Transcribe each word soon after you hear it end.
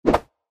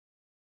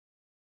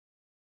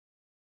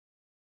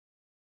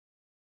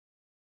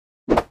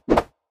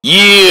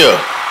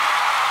Yeah.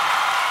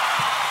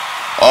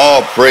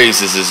 All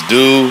praises is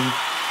due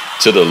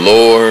to the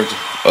Lord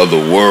of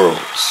the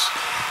worlds.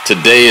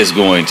 Today is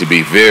going to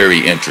be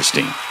very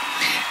interesting,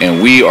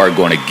 and we are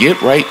going to get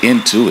right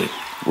into it.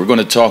 We're going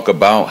to talk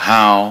about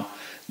how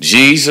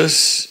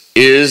Jesus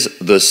is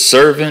the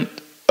servant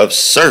of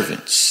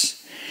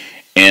servants,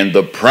 and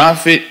the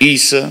prophet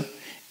Isa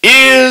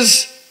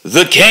is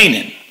the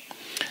Canaan.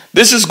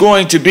 This is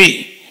going to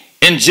be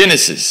in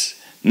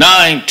Genesis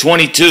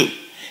 9:22.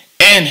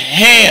 And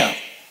Ham,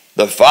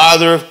 the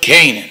father of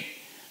Canaan,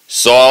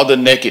 saw the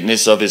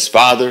nakedness of his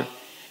father,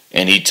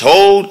 and he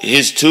told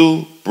his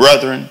two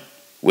brethren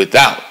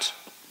without.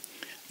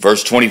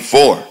 Verse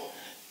 24,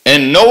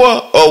 and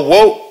Noah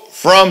awoke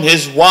from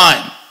his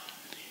wine,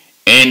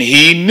 and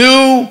he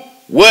knew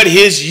what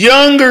his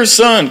younger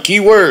son, key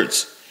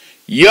words,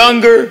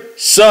 younger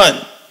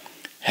son,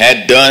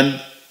 had done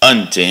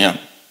unto him.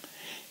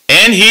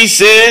 And he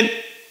said,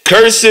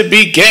 cursed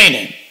be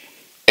Canaan,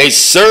 a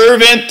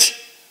servant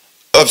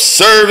of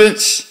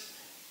servants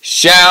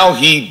shall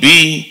he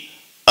be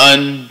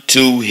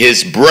unto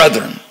his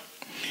brethren.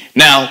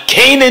 Now,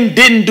 Canaan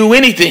didn't do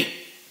anything.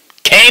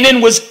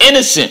 Canaan was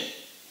innocent.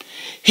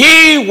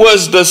 He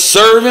was the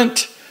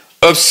servant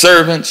of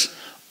servants,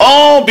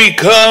 all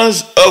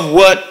because of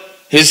what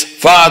his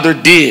father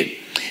did.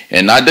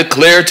 And I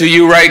declare to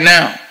you right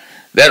now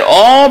that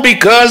all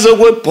because of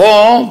what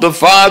Paul, the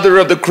father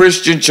of the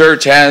Christian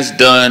church, has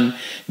done,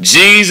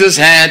 Jesus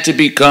had to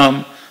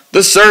become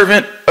the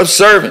servant of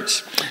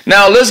servants.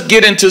 Now let's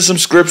get into some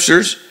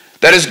scriptures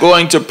that is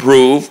going to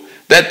prove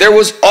that there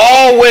was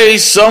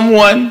always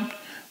someone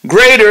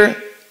greater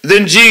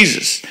than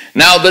Jesus.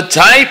 Now the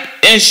type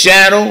and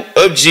shadow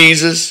of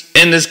Jesus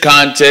in this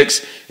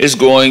context is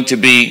going to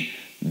be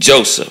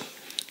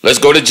Joseph. Let's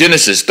go to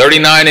Genesis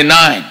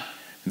 39:9.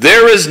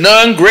 There is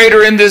none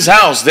greater in this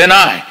house than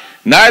I,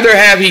 neither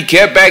have he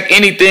kept back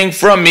anything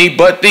from me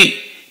but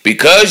thee,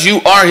 because you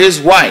are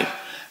his wife.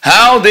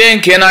 How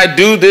then can I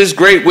do this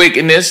great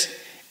wickedness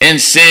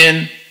and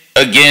sin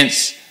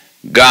against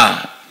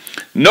God?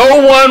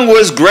 No one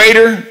was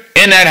greater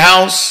in that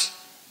house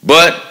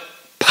but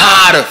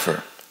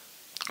Potiphar.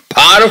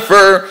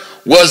 Potiphar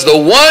was the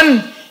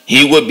one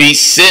he would be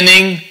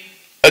sinning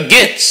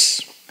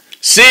against,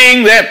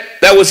 seeing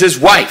that was his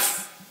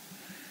wife.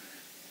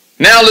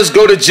 Now let's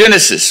go to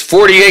Genesis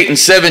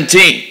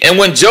 48:17. And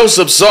when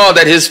Joseph saw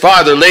that his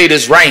father laid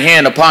his right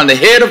hand upon the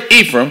head of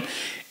Ephraim,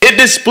 it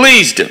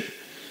displeased him.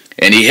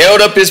 And he held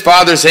up his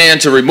father's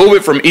hand to remove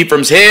it from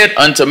Ephraim's head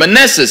unto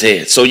Manasseh's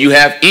head. So you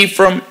have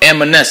Ephraim and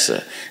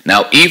Manasseh.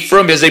 Now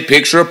Ephraim is a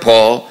picture of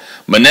Paul.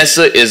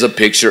 Manasseh is a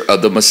picture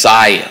of the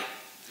Messiah.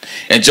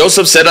 And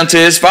Joseph said unto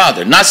his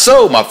father, not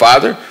so, my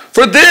father,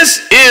 for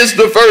this is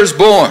the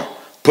firstborn.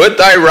 Put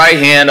thy right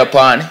hand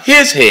upon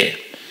his head.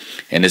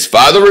 And his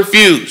father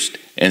refused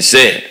and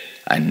said,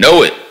 I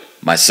know it,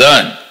 my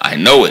son, I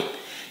know it.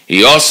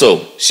 He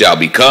also shall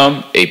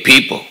become a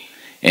people,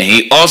 and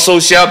he also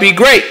shall be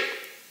great.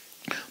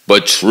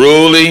 But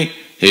truly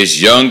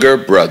his younger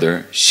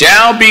brother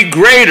shall be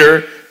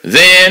greater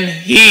than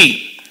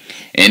he,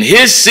 and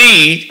his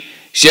seed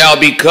shall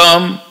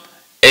become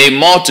a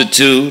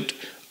multitude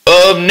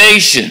of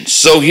nations.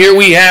 So here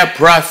we have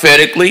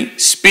prophetically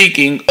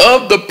speaking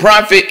of the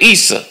prophet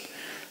Isa,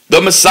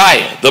 the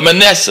Messiah, the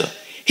Manasseh.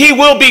 He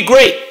will be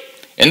great.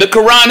 In the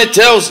Quran it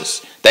tells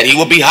us that he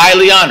will be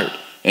highly honored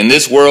in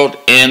this world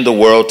and the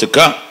world to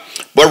come.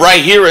 But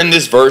right here in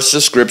this verse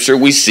of scripture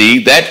we see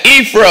that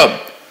Ephraim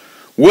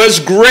was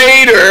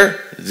greater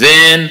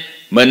than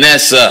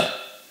Manasseh.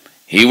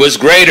 He was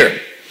greater.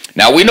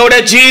 Now we know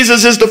that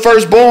Jesus is the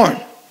firstborn.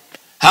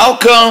 How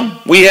come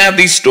we have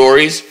these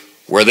stories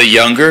where the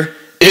younger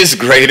is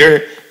greater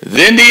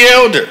than the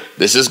elder?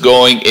 This is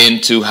going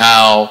into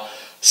how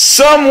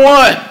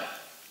someone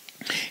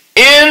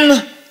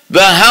in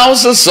the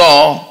house of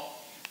Saul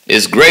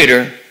is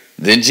greater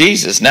than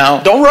Jesus.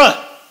 Now don't run.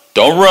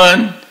 Don't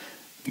run.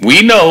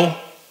 We know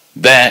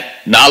that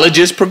knowledge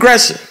is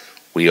progressive.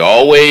 We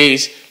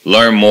always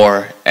learn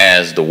more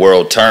as the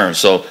world turns.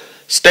 So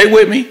stay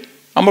with me.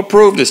 I'm going to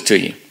prove this to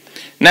you.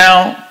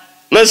 Now,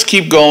 let's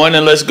keep going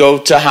and let's go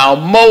to how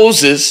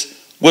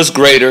Moses was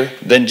greater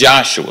than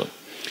Joshua.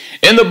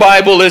 In the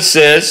Bible, it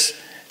says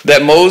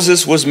that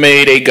Moses was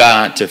made a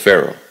god to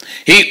Pharaoh.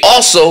 He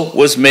also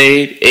was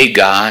made a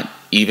god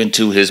even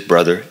to his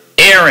brother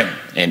Aaron,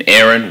 and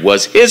Aaron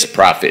was his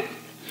prophet.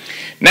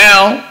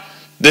 Now,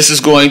 this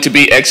is going to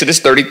be Exodus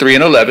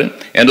 33:11.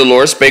 And the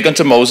Lord spake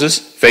unto Moses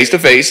face to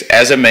face,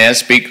 as a man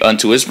speak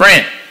unto his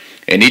friend.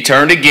 And he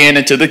turned again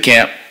into the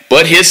camp.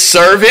 But his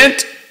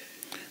servant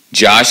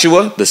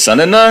Joshua, the son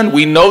of Nun,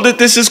 we know that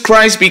this is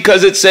Christ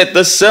because it said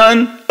the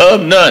son of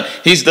Nun.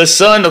 He's the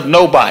son of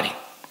nobody.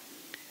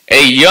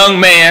 A young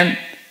man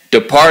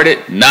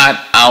departed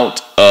not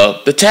out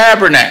of the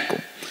tabernacle.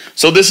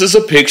 So this is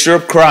a picture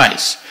of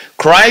Christ.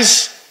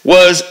 Christ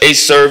was a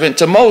servant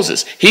to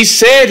Moses. He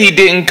said he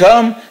didn't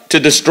come to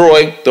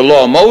destroy the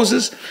law of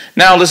Moses.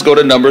 Now let's go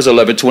to Numbers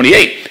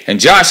 11:28. And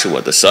Joshua,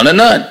 the son of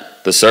Nun,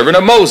 the servant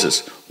of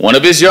Moses, one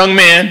of his young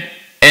men,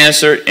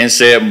 answered and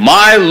said,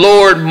 my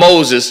Lord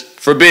Moses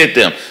forbid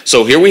them.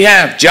 So here we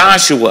have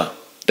Joshua.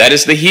 That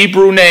is the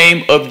Hebrew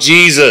name of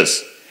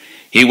Jesus.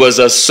 He was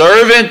a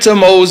servant to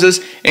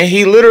Moses, and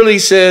he literally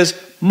says,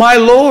 my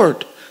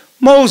Lord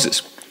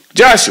Moses.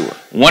 Joshua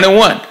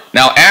 1:1.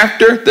 Now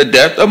after the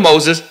death of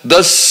Moses,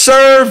 the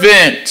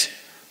servant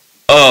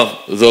of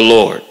the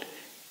Lord,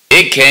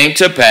 it came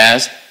to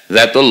pass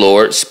that the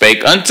Lord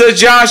spake unto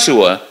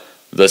Joshua,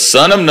 the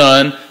son of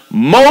Nun,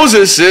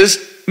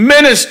 Moses'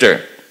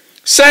 minister,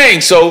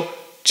 saying, so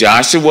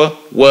Joshua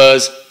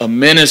was a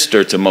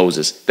minister to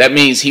Moses. That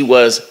means he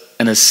was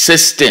an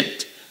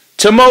assistant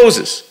to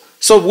Moses.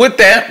 So with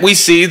that, we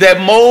see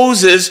that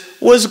Moses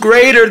was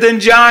greater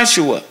than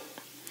Joshua.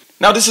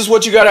 Now this is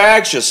what you got to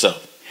ask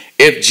yourself.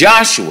 If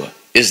Joshua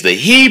is the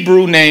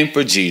Hebrew name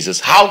for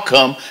Jesus, how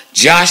come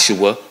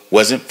Joshua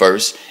wasn't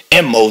first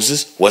and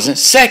Moses wasn't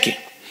second?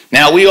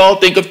 Now we all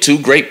think of two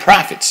great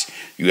prophets.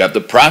 You have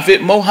the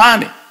prophet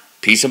Muhammad,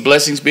 peace and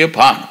blessings be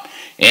upon him.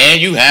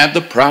 And you have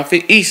the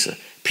prophet Isa,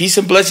 peace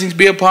and blessings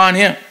be upon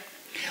him.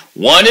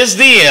 One is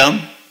the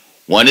M,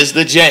 one is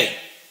the J.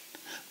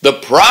 The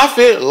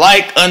prophet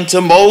like unto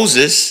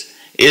Moses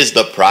is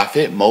the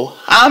prophet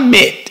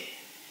Muhammad.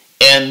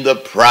 And the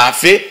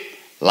prophet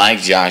like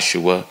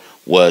Joshua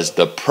was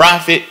the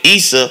prophet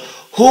Isa,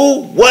 who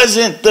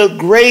wasn't the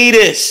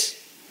greatest.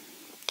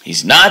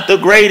 He's not the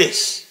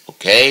greatest,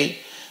 okay?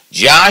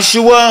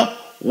 Joshua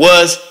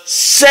was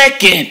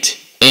second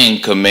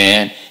in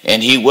command,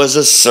 and he was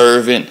a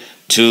servant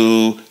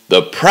to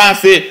the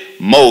prophet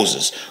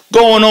Moses.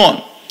 Going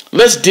on,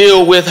 let's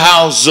deal with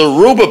how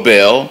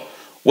Zerubbabel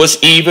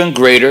was even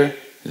greater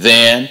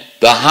than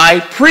the high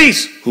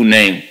priest whose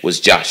name was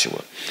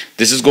Joshua.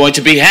 This is going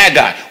to be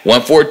Haggai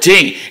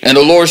 1:14. And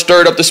the Lord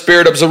stirred up the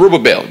spirit of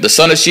Zerubbabel, the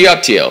son of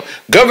Shealtiel,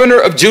 governor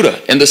of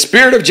Judah, and the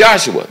spirit of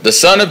Joshua, the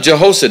son of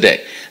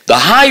Jehozadak, the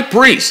high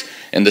priest,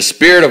 and the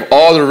spirit of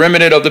all the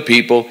remnant of the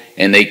people,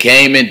 and they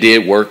came and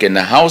did work in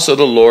the house of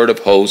the Lord of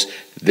hosts,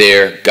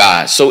 their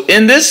God. So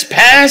in this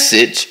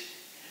passage,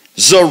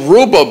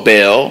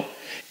 Zerubbabel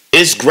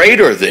is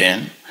greater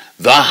than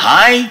the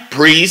high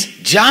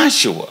priest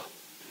Joshua.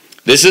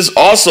 This is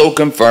also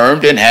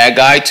confirmed in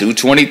Haggai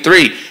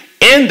 2:23.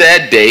 In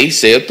that day,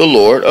 saith the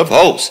Lord of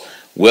hosts,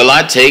 will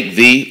I take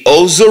thee,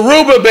 O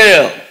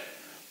Zerubbabel,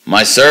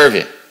 my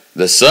servant,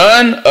 the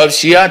son of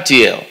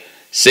Shealtiel,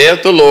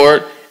 saith the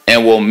Lord,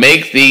 and will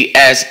make thee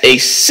as a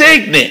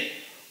signet,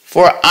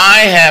 for I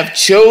have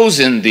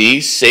chosen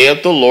thee,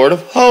 saith the Lord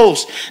of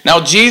hosts.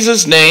 Now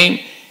Jesus' name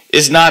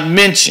is not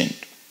mentioned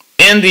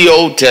in the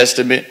Old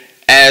Testament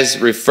as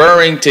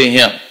referring to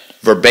him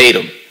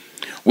verbatim.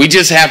 We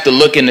just have to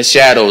look in the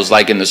shadows,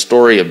 like in the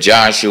story of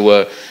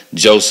Joshua,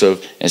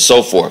 Joseph, and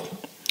so forth.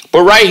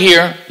 But right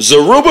here,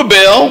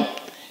 Zerubbabel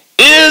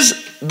is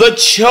the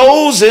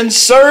chosen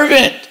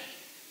servant.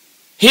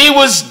 He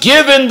was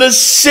given the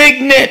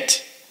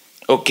signet.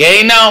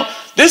 Okay, now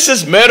this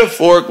is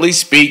metaphorically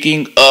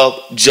speaking of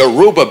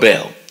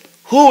Jerubbaal.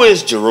 Who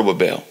is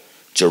Jerubbaal?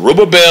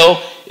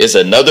 Jerubbaal is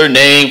another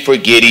name for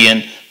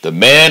Gideon, the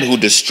man who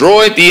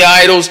destroyed the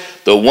idols,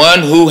 the one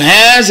who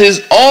has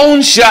his own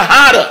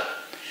shahada.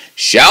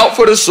 Shout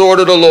for the sword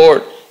of the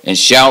Lord and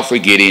shout for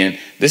Gideon.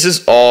 This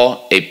is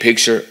all a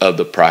picture of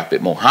the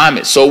prophet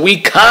Muhammad. So we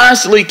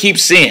constantly keep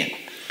seeing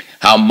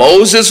how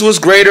Moses was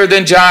greater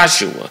than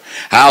Joshua,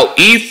 how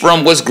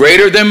Ephraim was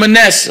greater than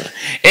Manasseh,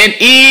 and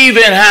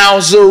even how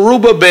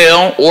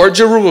Zerubbabel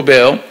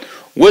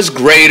was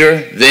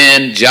greater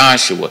than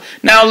Joshua.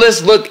 Now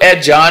let's look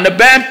at John the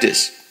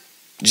Baptist.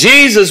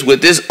 Jesus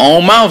with his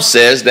own mouth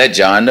says that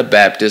John the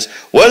Baptist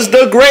was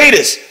the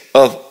greatest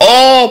of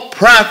all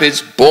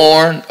prophets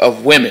born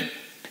of women.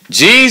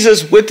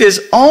 Jesus with his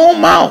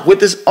own mouth,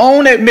 with his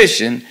own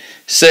admission,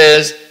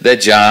 says that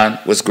John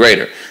was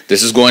greater.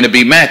 This is going to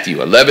be Matthew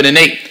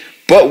 11:8.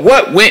 But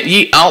what went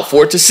ye out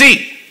for to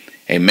see?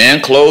 A man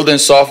clothed in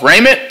soft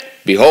raiment?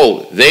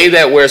 Behold, they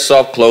that wear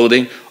soft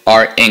clothing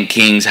are in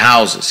kings'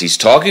 houses. He's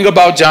talking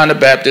about John the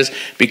Baptist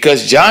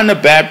because John the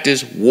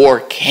Baptist wore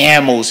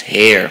camel's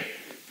hair.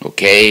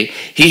 Okay?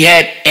 He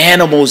had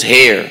animal's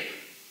hair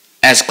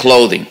as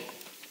clothing.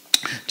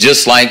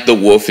 Just like the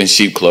wolf in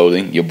sheep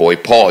clothing, your boy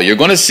Paul. You're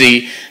going to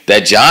see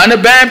that John the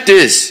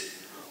Baptist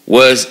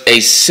was a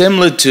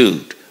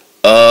similitude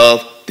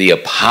of the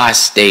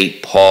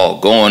apostate Paul.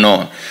 Going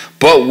on.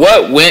 But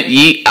what went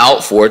ye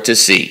out for to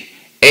see?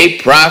 A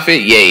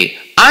prophet, yea,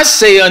 I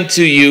say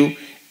unto you,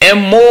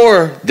 and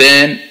more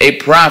than a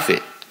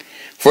prophet.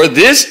 For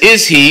this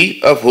is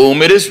he of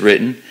whom it is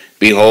written,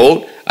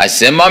 behold, I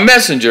send my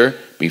messenger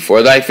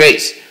before thy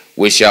face,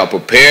 which shall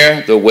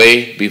prepare the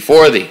way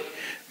before thee.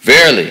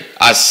 Verily,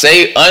 I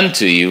say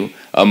unto you,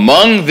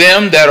 among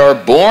them that are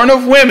born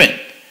of women,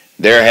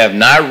 there have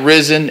not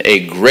risen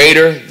a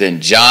greater than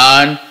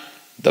John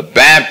the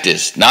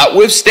Baptist.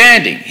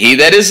 Notwithstanding, he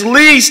that is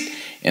least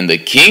in the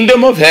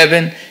kingdom of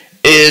heaven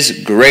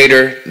is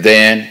greater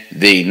than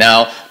thee.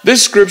 Now,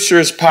 this scripture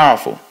is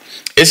powerful.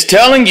 It's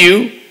telling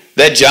you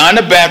that John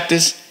the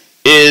Baptist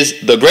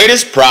is the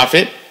greatest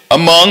prophet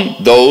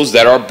among those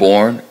that are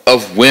born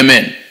of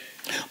women.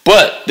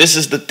 But this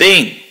is the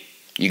thing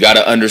you got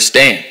to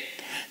understand.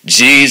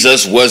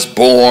 Jesus was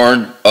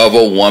born of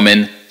a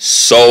woman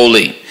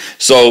solely.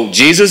 So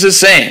Jesus is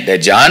saying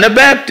that John the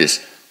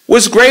Baptist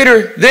was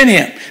greater than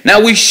him.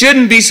 Now we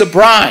shouldn't be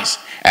surprised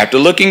after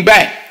looking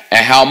back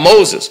at how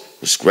Moses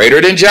was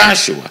greater than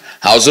Joshua,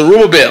 how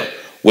Zerubbabel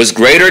was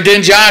greater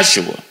than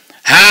Joshua,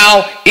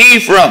 how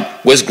Ephraim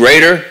was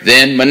greater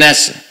than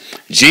Manasseh.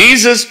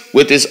 Jesus,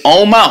 with his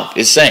own mouth,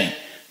 is saying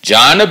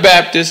John the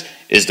Baptist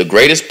is the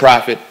greatest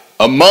prophet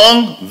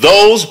among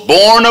those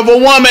born of a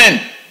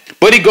woman.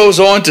 But he goes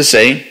on to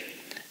say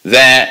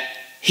that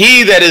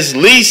he that is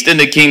least in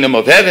the kingdom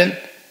of heaven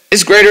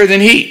is greater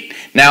than he.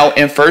 Now,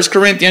 in 1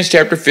 Corinthians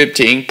chapter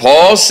 15,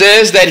 Paul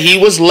says that he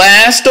was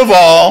last of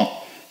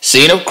all,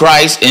 seen of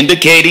Christ,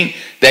 indicating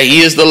that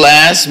he is the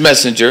last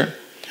messenger.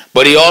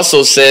 But he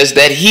also says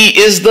that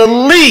he is the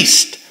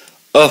least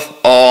of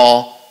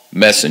all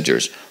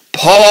messengers.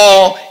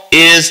 Paul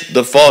is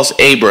the false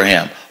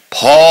Abraham.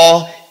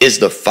 Paul is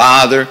the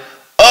father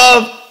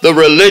of the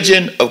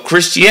religion of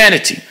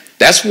Christianity.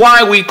 That's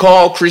why we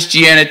call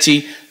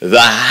Christianity the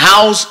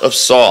house of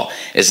Saul.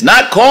 It's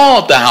not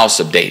called the house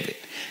of David.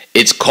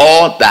 It's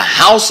called the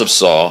house of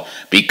Saul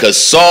because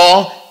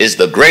Saul is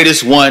the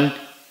greatest one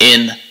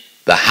in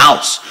the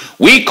house.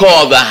 We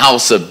call the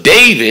house of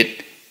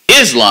David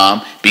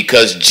Islam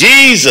because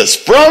Jesus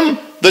from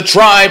the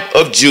tribe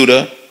of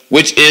Judah,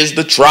 which is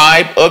the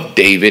tribe of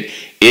David,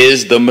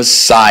 is the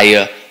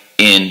Messiah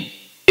in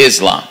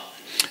Islam.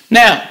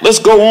 Now, let's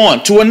go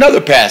on to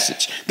another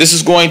passage. This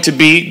is going to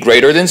be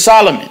greater than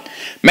Solomon.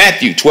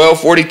 Matthew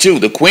 12:42.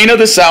 The queen of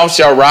the south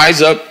shall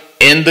rise up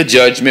in the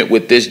judgment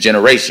with this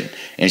generation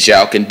and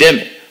shall condemn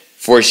it.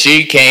 For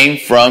she came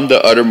from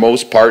the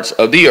uttermost parts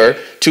of the earth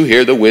to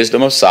hear the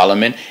wisdom of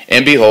Solomon.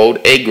 And behold,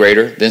 a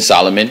greater than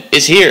Solomon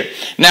is here.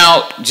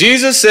 Now,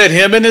 Jesus said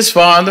him and his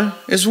Father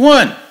is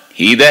one.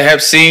 He that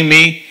hath seen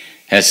me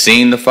has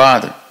seen the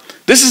Father.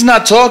 This is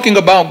not talking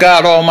about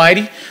God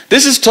Almighty.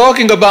 This is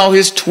talking about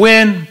his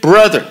twin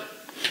brother.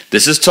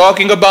 This is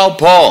talking about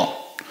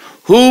Paul,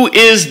 who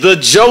is the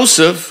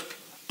Joseph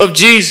of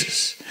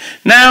Jesus.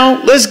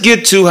 Now, let's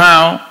get to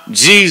how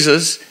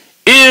Jesus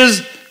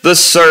is the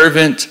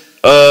servant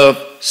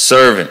of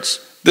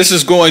servants. This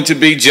is going to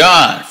be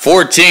John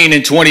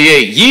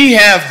 14:28. Ye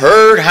have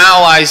heard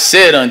how I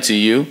said unto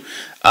you,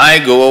 I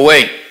go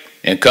away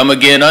and come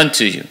again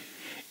unto you.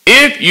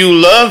 If you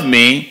love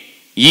me,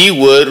 ye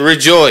would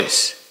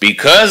rejoice,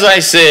 because I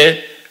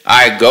said,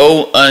 I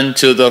go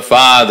unto the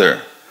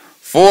Father,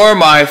 for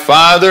my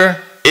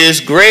Father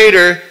is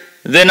greater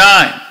than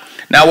I.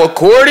 Now,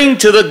 according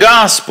to the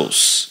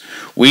Gospels,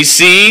 we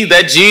see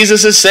that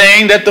Jesus is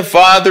saying that the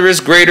Father is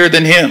greater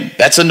than him.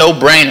 That's a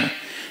no-brainer.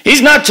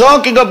 He's not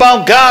talking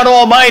about God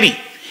Almighty.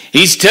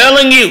 He's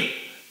telling you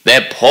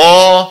that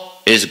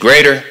Paul is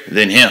greater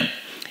than him.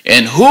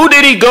 And who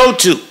did he go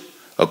to?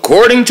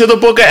 According to the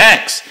book of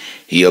Acts,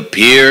 he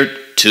appeared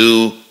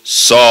to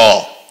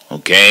Saul.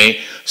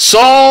 Okay?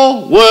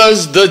 Saul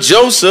was the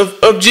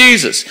Joseph of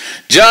Jesus.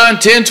 John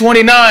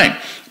 10:29.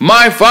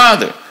 My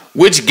Father,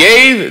 which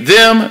gave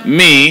them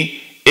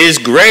me, is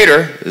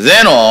greater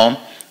than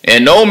all,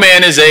 and no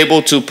man is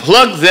able to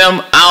pluck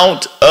them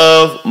out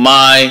of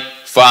my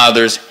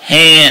Father's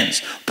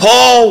hands.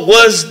 Paul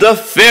was the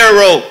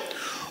Pharaoh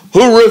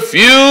who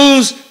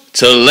refused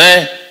to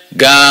let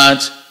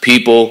God's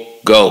people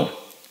go.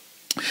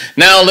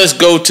 Now let's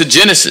go to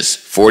Genesis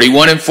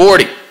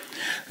 41:40.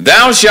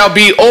 Thou shalt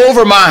be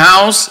over my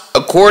house,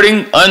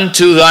 according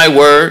unto thy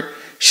word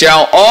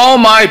shall all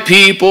my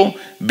people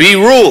be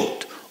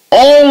ruled.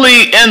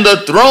 Only in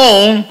the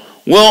throne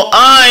will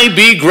I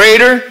be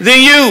greater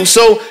than you.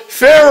 So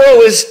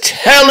Pharaoh is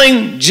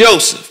telling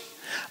Joseph,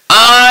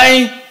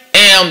 I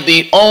am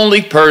the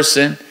only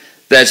person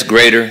that's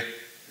greater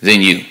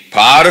than you.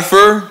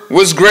 Potiphar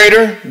was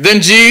greater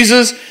than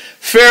Jesus.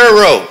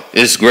 Pharaoh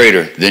is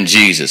greater than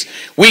Jesus.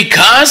 We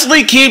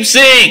constantly keep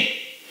saying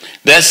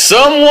that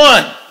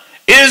someone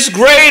is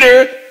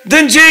greater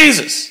than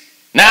Jesus.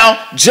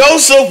 Now,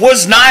 Joseph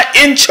was not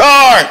in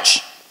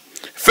charge.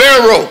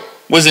 Pharaoh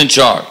was in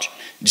charge.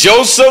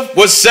 Joseph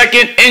was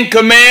second in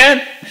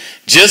command,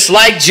 just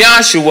like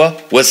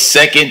Joshua was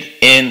second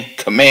in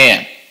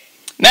command.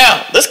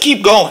 Now, let's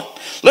keep going.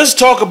 Let's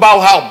talk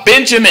about how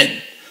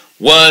Benjamin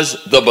was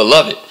the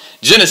beloved.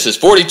 Genesis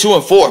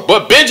 42:4.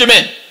 But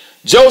Benjamin,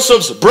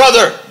 Joseph's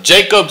brother,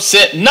 Jacob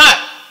sent not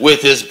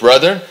with his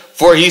brother,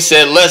 for he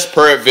said, lest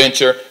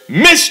peradventure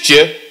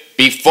mischief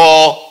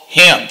befall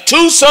him.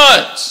 Two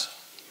sons.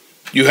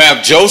 You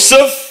have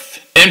Joseph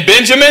and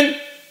Benjamin,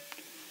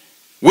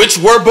 which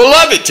were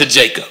beloved to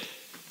Jacob.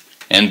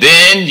 And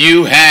then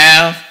you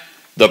have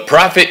the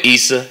prophet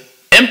Esau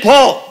and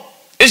Paul.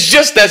 It's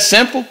just that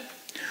simple.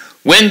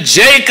 When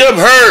Jacob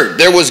heard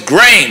there was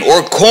grain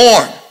or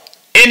corn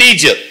in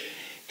Egypt,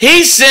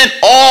 he sent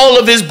all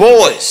of his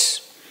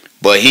boys,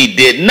 but he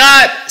did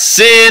not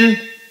send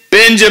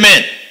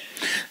Benjamin.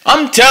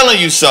 I'm telling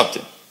you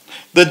something.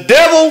 The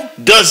devil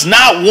does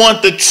not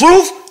want the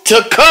truth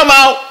to come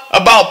out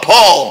about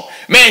Paul.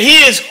 Man,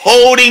 he is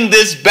holding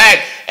this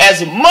back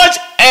as much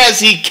as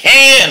he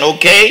can,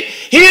 okay?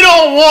 He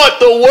don't want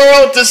the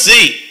world to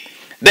see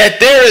that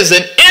there is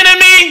an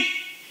enemy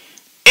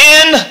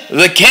in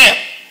the camp.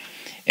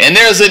 And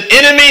there's an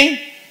enemy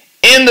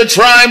in the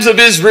tribes of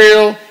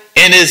Israel,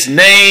 and his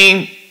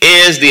name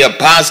is the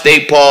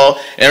apostate Paul.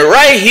 And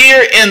right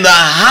here in the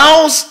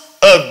house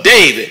of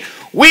David,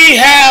 we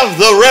have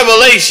the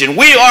revelation.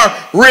 We are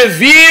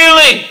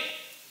revealing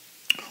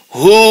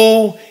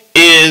who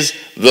is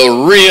the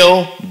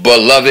real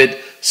beloved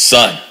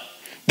son.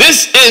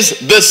 This is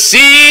the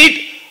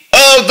seed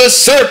of the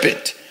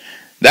serpent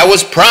that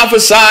was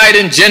prophesied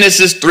in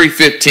Genesis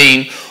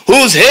 3:15,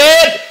 whose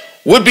head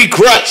would be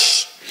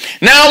crushed.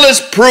 Now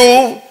let's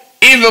prove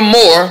even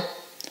more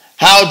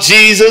how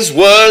Jesus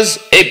was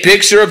a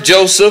picture of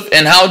Joseph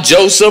and how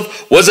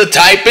Joseph was a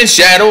type and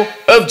shadow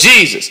of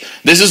Jesus.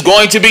 This is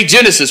going to be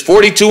Genesis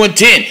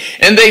 42:10.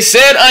 And they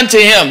said unto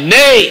him,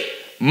 Nay,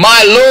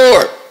 my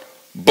Lord,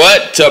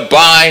 but to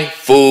buy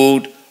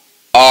food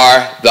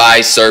are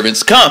thy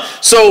servants come.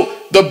 So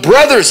the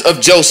brothers of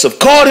Joseph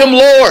called him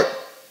Lord.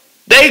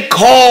 They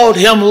called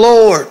him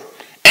Lord.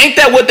 Ain't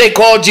that what they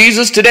call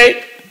Jesus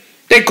today?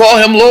 They call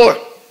him Lord.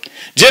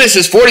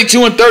 Genesis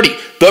 42:30.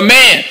 The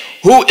man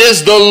who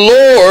is the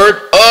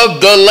Lord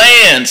of the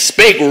land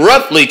spake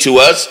roughly to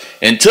us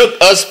and took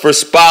us for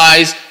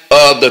spies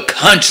of the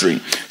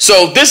country.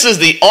 So this is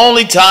the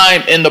only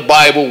time in the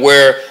Bible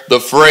where the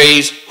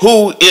phrase,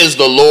 who is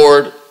the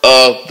Lord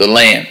of the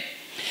land.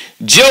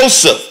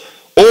 Joseph,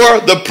 or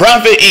the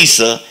prophet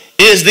Isa,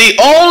 is the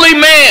only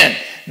man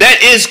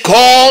that is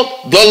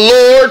called the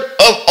Lord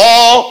of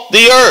all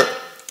the earth.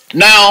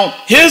 Now,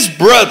 his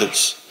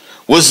brothers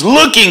was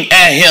looking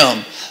at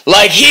him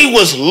like he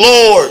was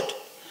Lord.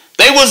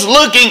 They was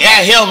looking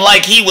at him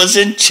like he was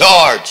in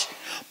charge.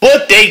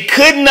 But they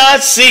could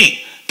not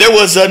see there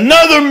was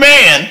another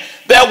man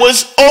that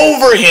was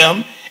over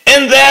him,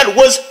 and that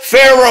was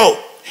Pharaoh.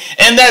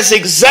 And that's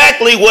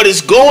exactly what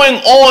is going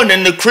on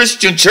in the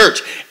Christian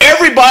church.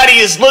 Everybody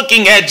is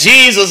looking at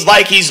Jesus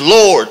like he's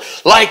Lord,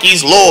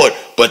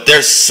 but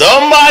there's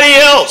somebody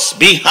else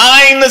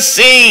behind the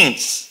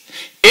scenes.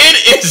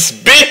 It is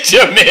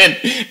Benjamin.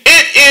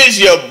 It is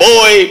your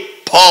boy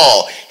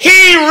Paul.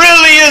 He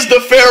really is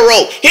the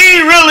Pharaoh.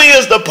 He really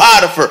is the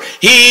Potiphar.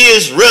 He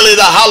is really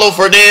the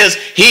Holofernes.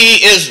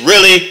 He is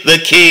really the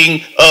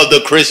king of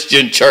the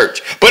Christian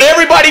church. But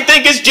everybody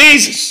think it's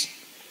Jesus.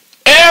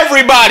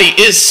 Everybody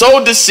is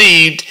so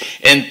deceived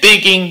in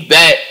thinking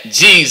that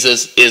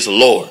Jesus is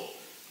Lord.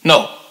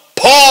 No,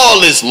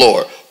 Paul is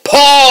Lord.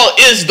 Paul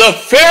is the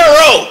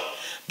Pharaoh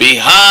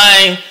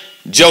behind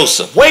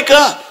Joseph. Wake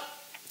up.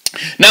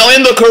 Now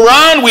in the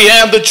Quran we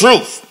have the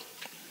truth.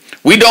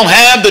 We don't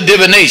have the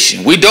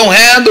divination. We don't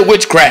have the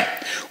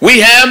witchcraft.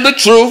 We have the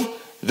truth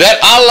that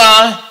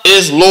Allah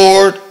is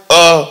Lord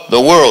of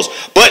the worlds.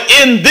 But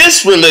in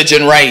this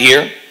religion right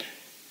here,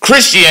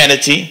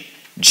 Christianity,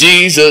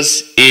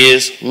 Jesus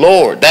is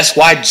Lord. That's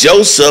why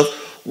Joseph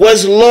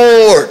was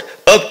Lord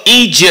of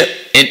Egypt.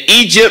 And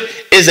Egypt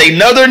is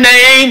another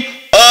name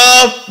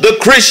of the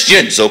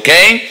Christians,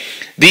 okay?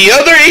 The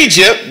other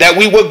Egypt that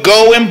we would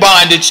go in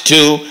bondage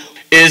to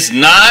is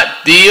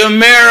not the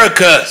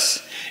Americas.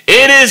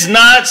 It is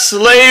not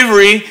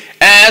slavery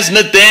as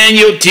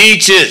Nathaniel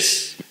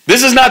teaches.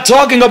 This is not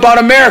talking about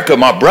America,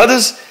 my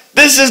brothers.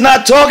 This is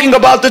not talking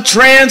about the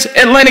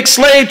transatlantic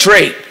slave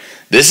trade.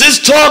 This is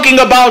talking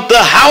about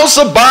the house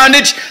of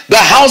bondage, the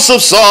house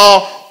of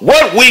Saul,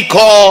 what we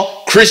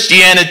call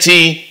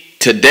Christianity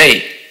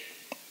today.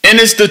 And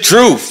it's the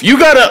truth. You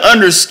got to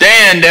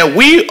understand that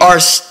we are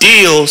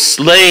still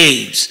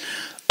slaves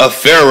of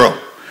Pharaoh.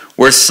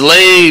 We're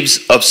slaves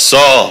of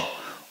Saul.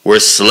 We're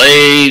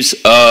slaves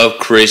of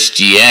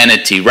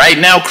Christianity. Right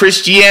now,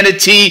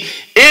 Christianity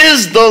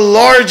is the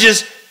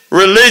largest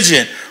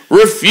religion,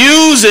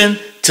 refusing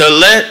to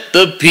let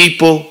the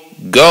people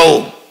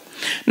go.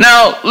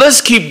 Now,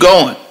 let's keep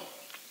going.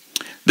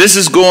 This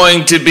is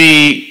going to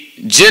be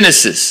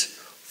Genesis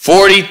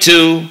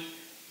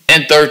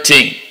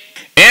 42:13.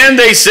 And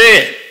they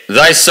said,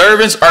 Thy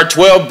servants are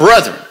 12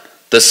 brethren,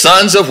 the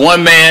sons of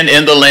one man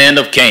in the land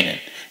of Canaan.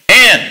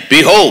 And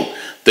behold,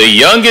 the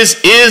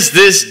youngest is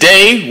this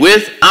day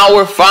with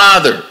our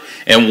father,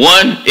 and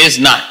one is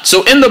not.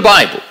 So in the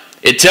Bible,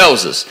 it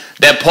tells us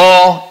that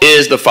Paul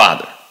is the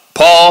father.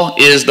 Paul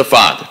is the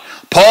father.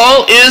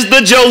 Paul is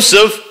the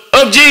Joseph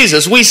of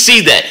Jesus. We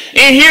see that.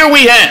 And here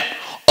we have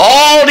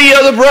all the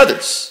other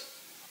brothers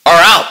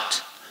are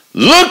out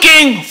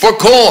looking for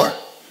corn.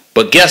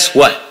 But guess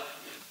what?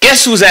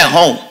 Guess who's at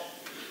home?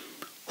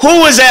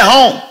 Who is at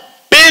home?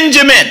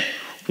 Benjamin.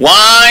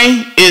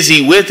 Why is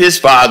he with his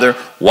father?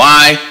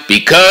 Why?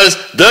 Because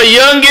the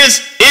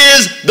youngest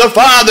is the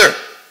father.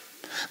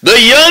 The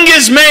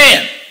youngest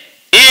man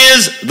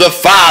is the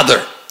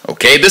father.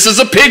 Okay, this is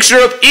a picture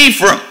of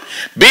Ephraim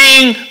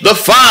being the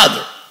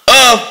father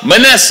of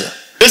Manasseh.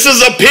 This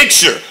is a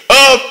picture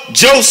of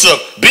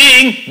Joseph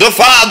being the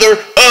father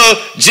of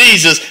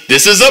Jesus.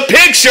 This is a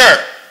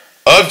picture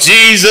of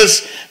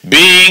Jesus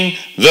being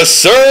the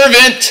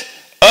servant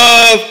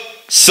of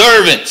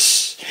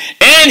servants.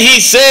 And he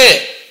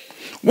said,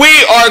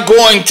 We are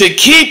going to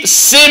keep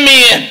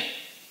Simeon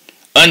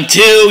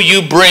until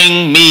you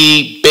bring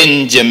me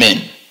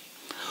Benjamin.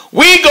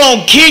 We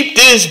gonna keep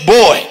this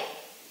boy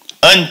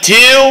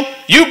until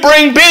you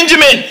bring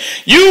Benjamin.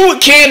 You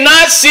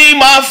cannot see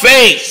my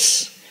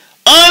face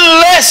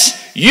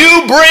unless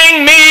you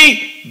bring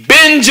me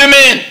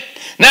Benjamin.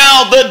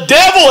 Now, the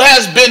devil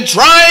has been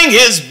trying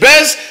his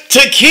best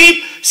to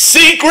keep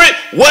secret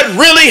what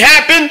really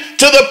happened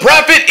to the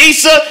prophet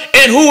Isa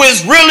and who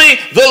is really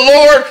the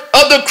Lord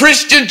of the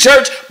Christian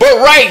church. But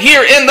right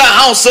here in the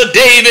house of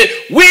David,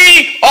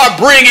 we are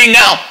bringing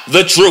out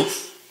the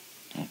truth.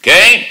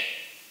 Okay?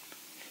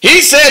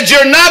 He said,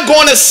 you're not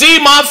going to see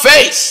my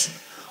face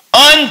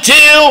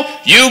until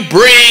you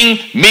bring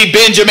me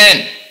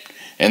Benjamin.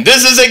 And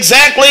this is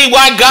exactly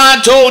why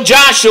God told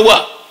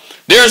Joshua,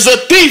 there's a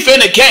thief in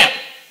the camp,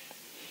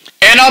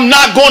 and I'm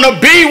not going to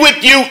be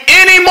with you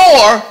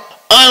anymore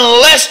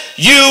unless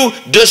you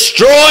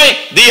destroy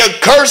the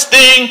accursed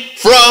thing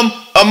from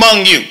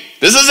among you.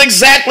 This is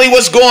exactly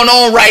what's going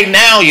on right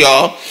now,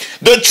 y'all.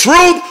 The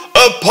truth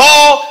of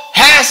Paul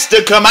has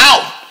to come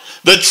out.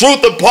 The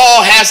truth of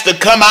Paul has to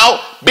come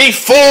out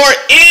before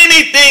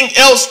anything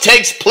else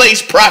takes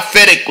place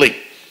prophetically.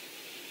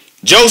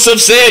 Joseph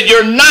said,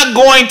 you're not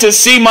going to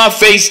see my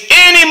face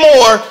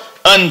anymore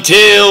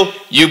until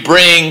you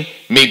bring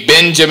me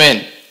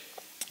Benjamin.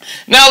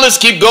 Now let's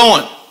keep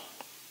going.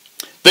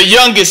 The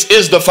youngest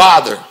is the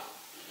father.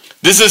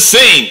 This is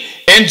seen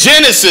in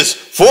Genesis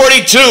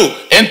 42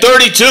 and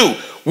 32.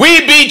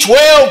 We be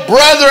 12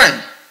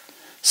 brethren,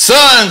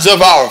 sons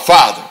of our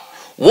father.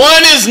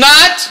 One is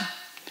not,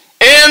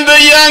 and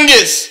the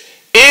youngest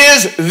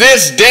is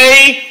this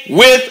day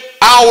with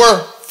our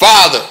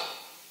father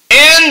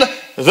in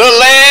the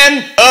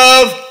land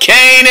of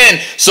Canaan.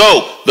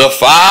 So the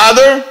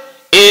father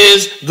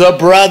is the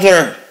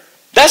brother.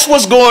 That's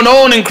what's going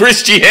on in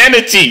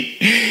Christianity.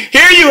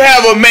 Here you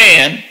have a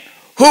man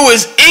who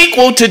is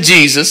equal to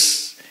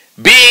Jesus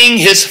being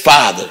his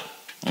father.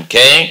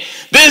 Okay?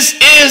 This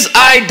is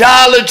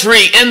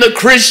idolatry, and the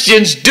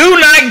Christians do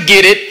not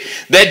get it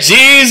that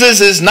Jesus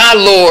is not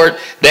Lord,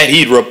 that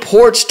he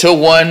reports to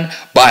one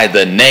by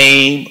the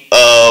name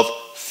of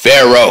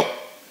Pharaoh.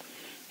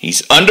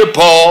 He's under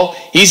Paul.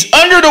 He's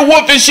under the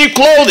wolf in sheep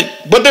clothing.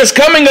 But there's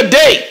coming a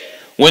day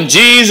when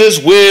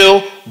Jesus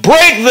will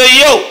break the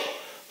yoke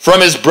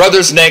from his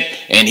brother's neck,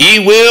 and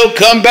he will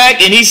come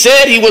back. And he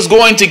said he was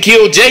going to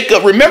kill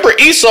Jacob. Remember,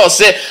 Esau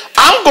said,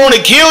 I'm going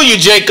to kill you,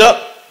 Jacob.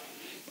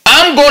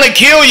 I'm going to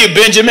kill you,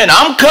 Benjamin.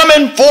 I'm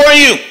coming for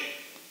you.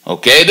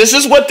 Okay, this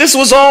is what this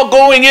was all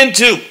going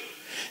into.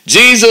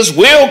 Jesus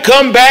will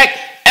come back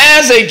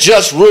as a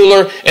just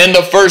ruler, and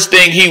the first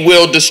thing he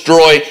will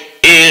destroy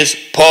is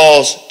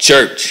Paul's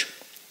church.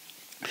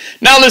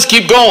 Now let's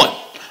keep going.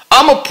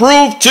 I'm going to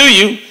prove to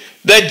you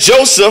that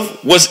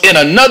Joseph was in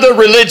another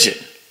religion.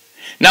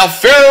 Now,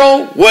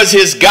 Pharaoh was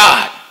his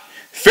God.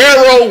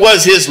 Pharaoh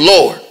was his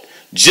Lord.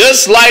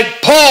 Just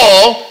like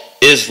Paul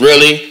is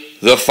really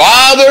the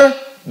father,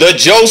 the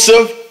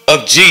Joseph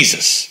of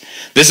Jesus.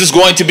 This is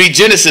going to be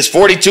Genesis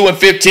 42 and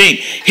 15.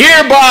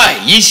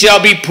 Hereby ye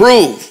shall be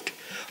proved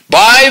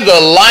by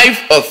the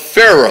life of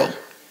Pharaoh.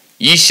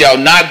 Ye shall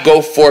not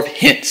go forth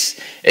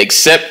hence,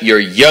 except your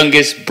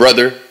youngest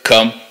brother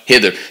come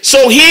hither.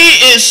 So he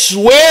is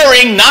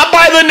swearing not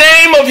by the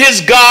name of his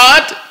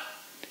God.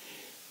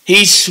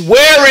 He's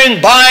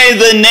swearing by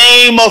the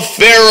name of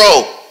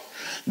Pharaoh.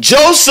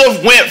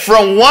 Joseph went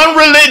from one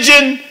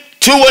religion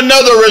to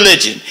another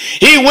religion.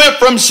 He went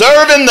from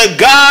serving the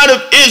God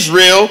of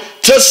Israel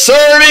to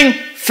serving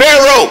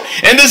Pharaoh.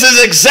 And this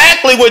is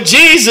exactly what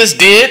Jesus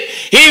did.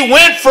 He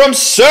went from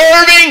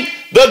serving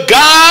the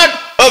God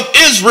of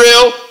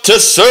Israel to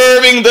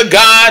serving the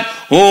God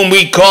whom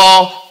we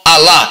call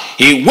Allah.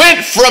 He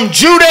went from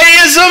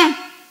Judaism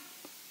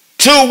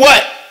to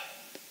what?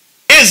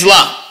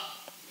 Islam.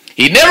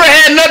 He never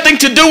had nothing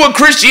to do with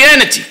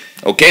Christianity.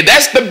 Okay,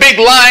 that's the big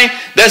lie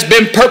that's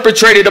been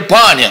perpetrated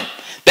upon him.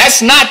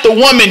 That's not the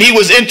woman he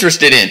was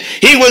interested in.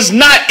 He was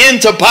not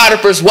into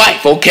Potiphar's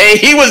wife, okay?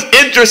 He was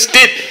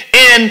interested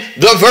in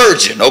the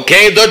virgin,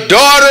 okay? The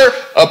daughter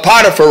of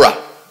Potiphar.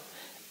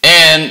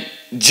 And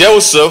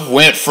Joseph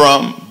went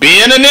from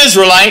being an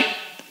Israelite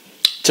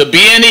to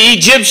being an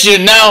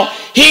Egyptian. Now,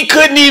 he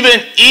couldn't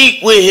even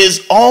eat with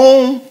his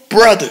own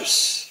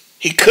brothers.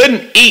 He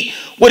couldn't eat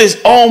with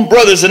his own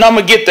brothers. And I'm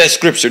going to get that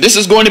scripture. This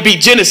is going to be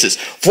Genesis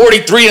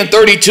 43 and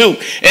 32.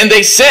 And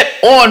they set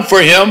on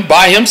for him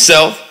by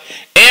himself,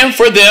 and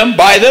for them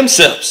by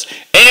themselves,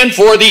 and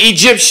for the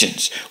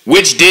Egyptians,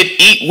 which did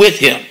eat with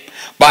him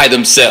by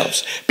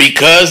themselves,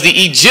 because the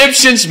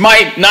Egyptians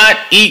might not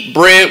eat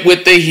bread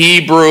with the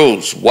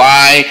Hebrews.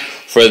 Why?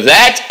 For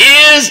that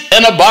is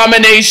an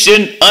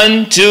abomination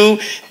unto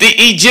the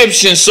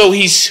Egyptians. So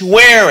he's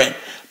swearing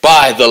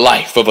by the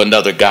life of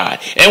another God.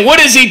 And what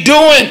is he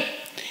doing?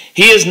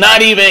 He is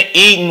not even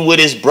eating with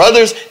his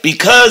brothers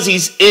because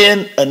he's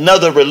in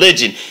another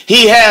religion.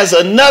 He has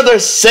another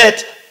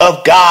set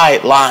of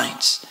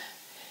guidelines.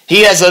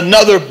 He has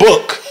another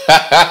book.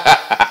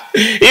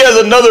 He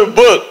has another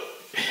book.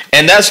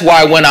 And that's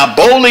why when I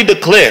boldly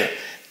declare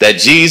that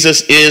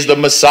Jesus is the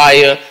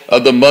Messiah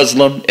of the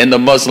Muslim and the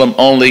Muslim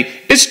only,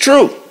 it's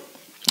true.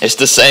 It's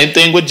the same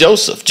thing with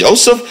Joseph.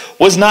 Joseph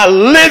was not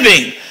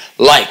living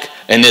like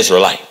an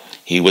Israelite.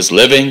 He was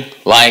living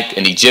like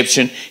an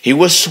Egyptian. He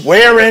was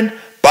swearing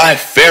by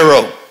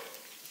Pharaoh.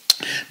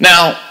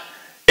 Now,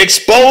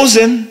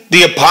 exposing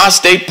the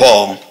apostate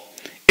Paul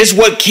is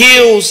what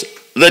kills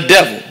the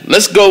devil.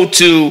 Let's go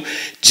to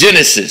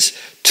Genesis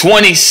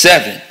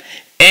 27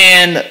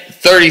 and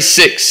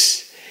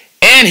 36.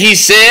 And he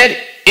said,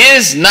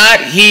 is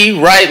not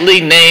he rightly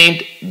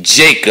named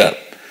Jacob?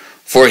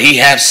 For he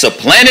hath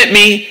supplanted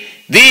me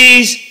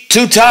these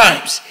 2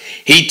 times.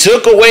 He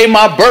took away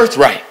my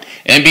birthright,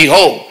 and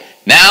behold,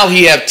 now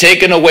he hath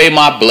taken away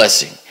my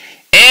blessing.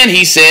 And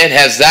he said,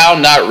 hast thou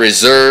not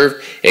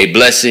reserved a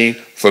blessing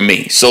for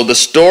me? So the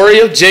story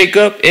of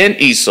Jacob and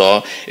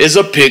Esau is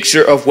a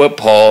picture of what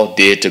Paul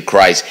did to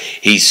Christ.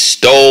 He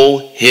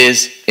stole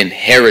his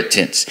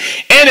inheritance.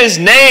 And his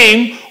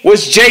name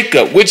was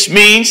Jacob, which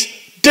means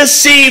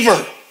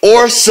deceiver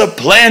or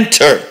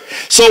supplanter.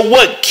 So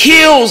what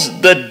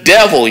kills the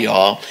devil,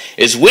 y'all,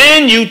 is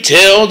when you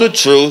tell the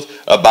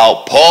truth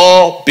about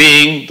Paul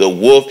being the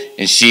wolf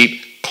in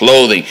sheep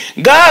clothing.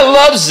 God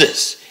loves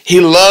this. He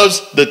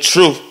loves the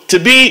truth to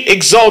be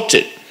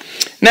exalted.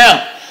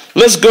 Now,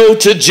 let's go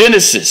to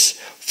Genesis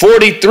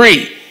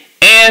 43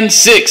 and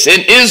 6.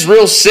 And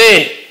Israel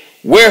said,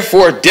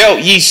 wherefore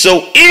dealt ye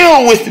so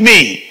ill with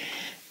me,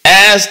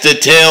 as to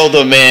tell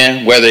the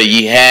man whether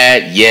ye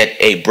had yet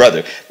a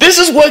brother. This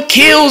is what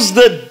kills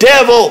the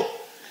devil.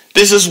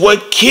 This is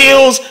what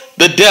kills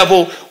the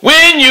devil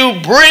when you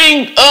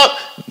bring up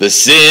the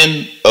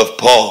sin of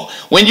Paul.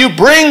 When you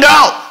bring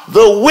out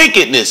the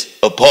wickedness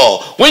of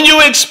Paul. When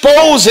you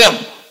expose him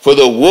for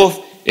the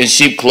wolf in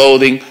sheep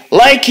clothing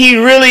like he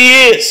really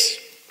is.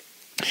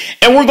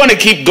 And we're going to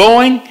keep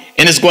going,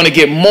 and it's going to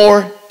get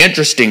more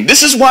interesting.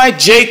 This is why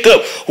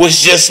Jacob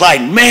was just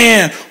like,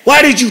 man,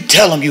 why did you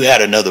tell him you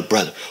had another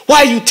brother?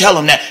 Why you tell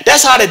him that?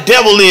 That's how the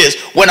devil is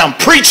when I'm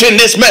preaching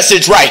this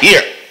message right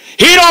here.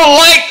 He don't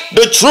like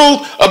the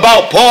truth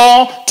about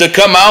Paul to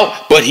come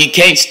out, but he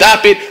can't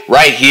stop it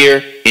right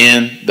here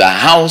in the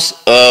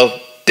house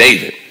of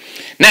David.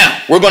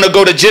 Now, we're going to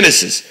go to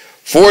Genesis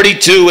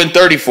 42 and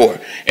 34.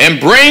 And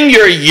bring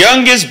your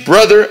youngest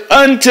brother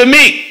unto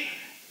me.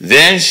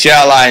 Then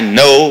shall I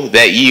know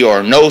that ye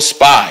are no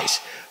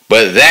spies,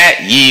 but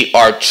that ye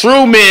are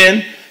true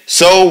men,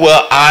 so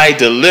will I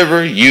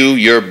deliver you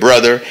your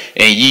brother,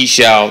 and ye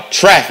shall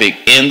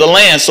traffic in the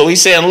land. So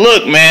he's saying,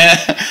 look, man,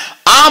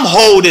 I'm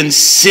holding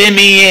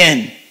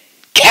Simeon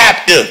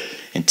captive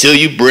until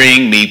you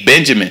bring me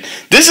Benjamin.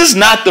 This is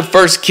not the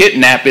first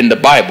kidnap in the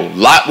Bible.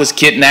 Lot was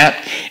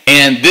kidnapped,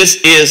 and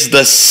this is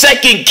the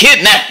second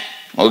kidnap,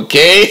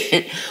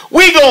 okay?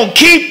 We gonna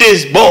keep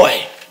this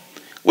boy.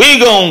 We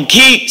gonna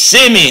keep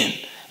Simeon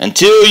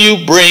until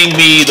you bring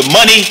me the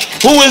money.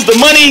 Who is the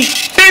money?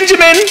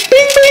 Benjamin.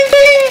 Bing, bing,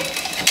 bing.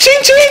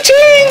 Ching, ching,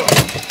 ching.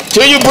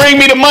 Till you bring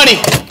me the money.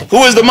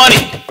 Who is the money?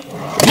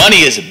 The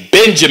money is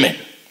Benjamin.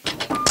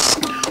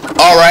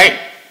 All right.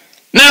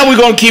 Now we're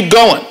going to keep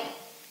going.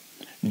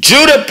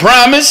 Judah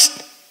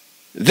promised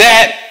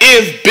that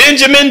if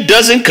Benjamin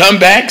doesn't come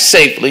back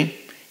safely,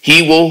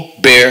 he will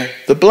bear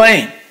the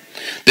blame.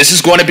 This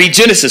is going to be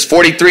Genesis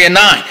 43 and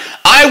 9.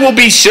 I will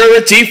be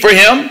surety for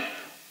him.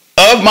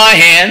 Of my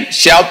hand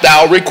shalt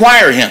thou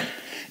require him.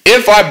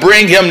 If I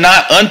bring him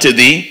not unto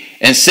thee,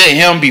 and set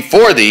him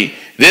before thee,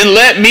 then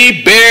let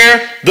me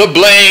bear the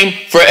blame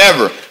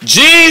forever.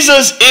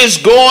 Jesus is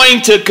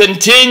going to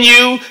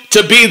continue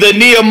to be the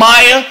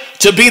Nehemiah,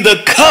 to be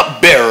the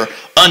cupbearer,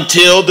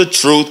 until the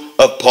truth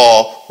of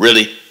Paul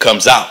really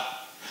comes out.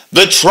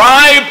 The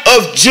tribe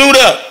of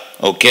Judah,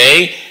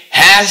 okay,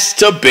 has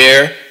to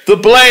bear the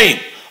blame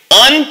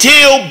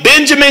until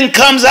Benjamin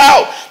comes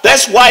out.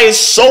 That's why it's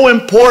so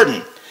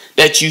important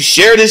that you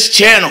share this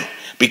channel,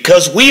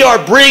 because we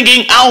are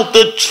bringing out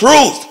the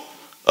truth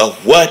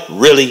of what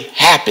really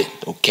happened,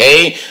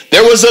 okay?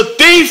 There was a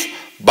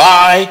thief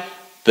by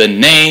the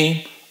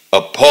name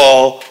of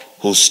Paul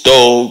who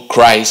stole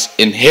Christ's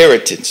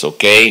inheritance,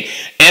 okay?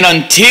 And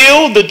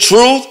until the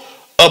truth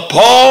of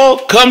Paul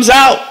comes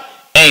out,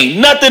 ain't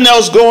nothing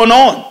else going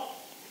on.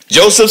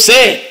 Joseph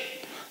said,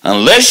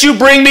 unless you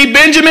bring me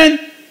Benjamin,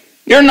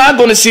 you're not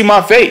going to see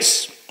my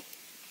face.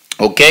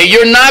 Okay,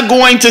 you're not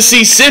going to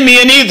see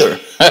Simeon either.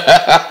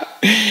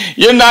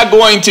 You're not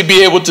going to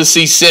be able to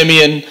see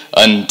Simeon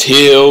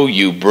until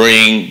you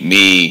bring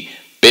me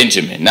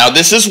Benjamin. Now,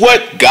 this is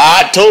what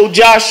God told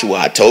Joshua.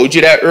 I told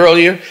you that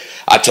earlier.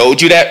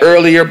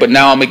 But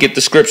now I'm going to get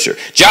the scripture.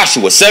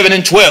 Joshua 7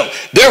 and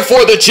 12.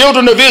 Therefore, the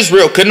children of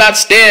Israel could not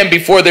stand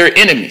before their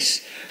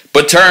enemies,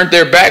 but turned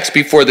their backs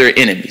before their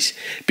enemies,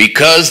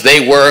 because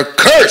they were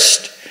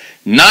cursed.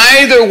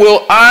 Neither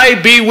will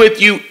I be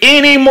with you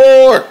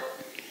anymore,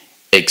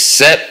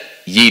 except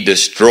ye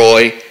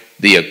destroy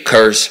the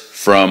accursed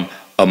from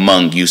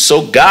among you.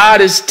 So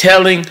God is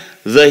telling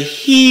the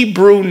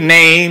Hebrew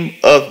name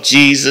of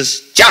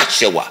Jesus,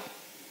 Joshua.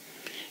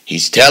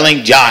 He's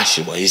telling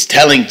Joshua, he's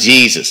telling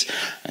Jesus,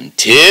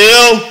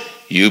 until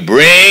you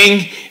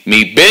bring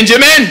me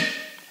Benjamin,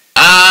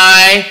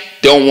 I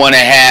don't want to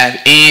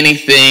have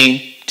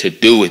anything to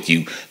do with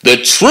you. The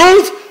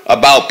truth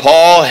about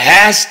Paul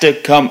has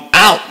to come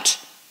out.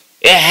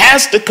 It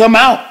has to come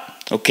out,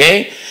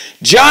 okay?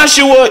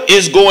 Joshua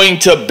is going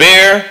to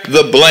bear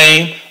the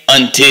blame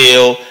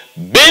until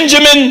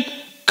Benjamin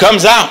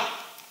comes out.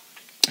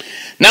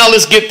 Now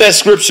let's get that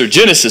scripture,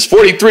 Genesis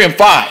 43:5.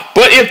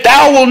 But if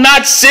thou wilt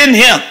not send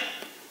him,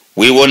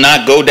 we will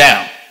not go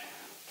down.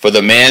 For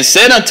the man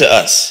said unto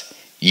us,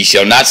 ye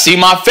shall not see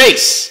my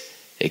face,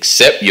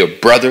 except your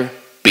brother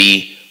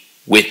be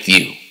with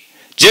you.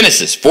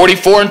 Genesis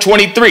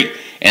 44:23.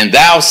 And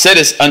thou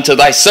saidest unto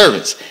thy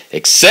servants,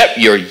 except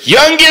your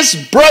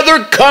youngest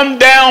brother come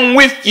down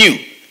with you,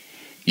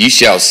 ye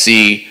shall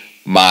see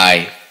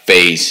my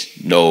face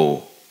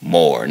no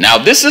more. Now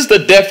this is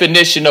the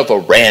definition of a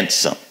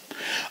ransom.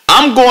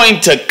 I'm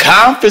going to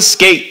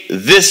confiscate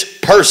this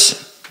person,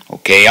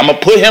 okay? I'm going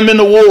to put him in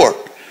the ward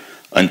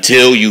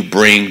until you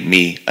bring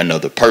me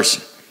another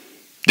person.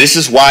 This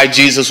is why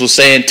Jesus was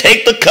saying,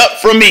 take the cup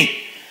from me.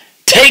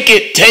 Take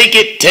it, take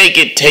it, take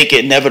it, take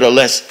it.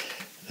 Nevertheless,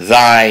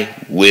 thy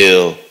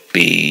will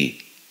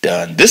be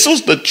done. This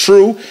was the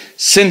true,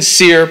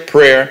 sincere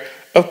prayer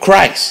of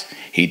Christ.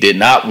 He did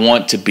not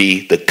want to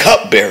be the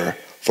cupbearer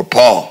for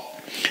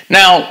Paul.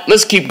 Now,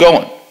 let's keep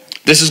going.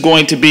 This is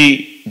going to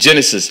be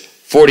Genesis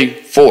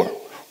 44.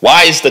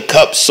 Why is the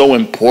cup so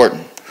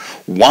important?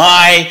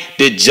 Why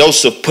did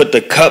Joseph put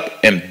the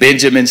cup in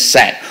Benjamin's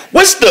sack?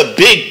 What's the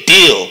big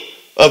deal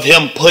of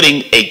him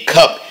putting a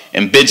cup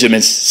in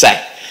Benjamin's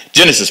sack?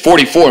 Genesis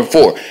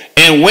 44:4.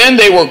 And when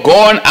they were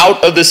gone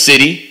out of the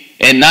city,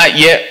 and not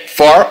yet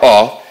far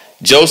off,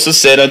 Joseph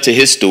said unto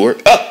his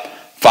steward, up,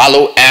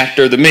 follow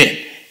after the men.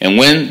 And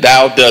when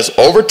thou dost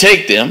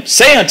overtake them,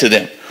 say unto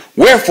them,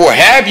 wherefore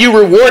have you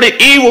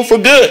rewarded evil for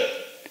good?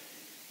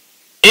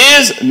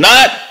 Is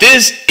not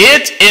this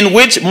it in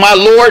which my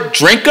Lord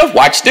drinketh?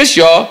 Watch this,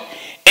 y'all.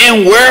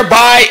 And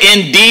whereby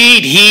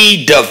indeed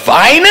he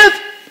divineth?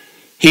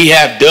 He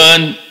have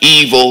done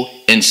evil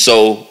in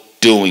so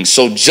doing.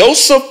 So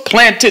Joseph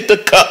planted the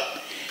cup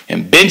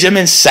in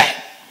Benjamin's sack.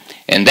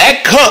 And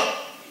that cup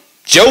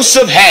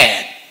Joseph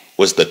had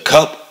was the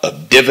cup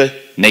of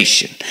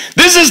divination.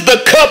 This is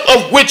the cup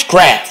of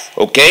witchcraft,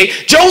 okay?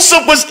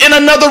 Joseph was in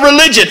another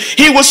religion.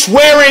 He was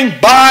swearing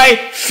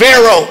by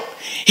Pharaoh.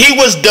 He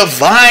was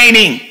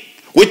divining,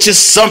 which is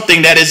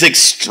something that is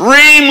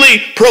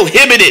extremely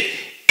prohibited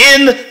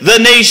in the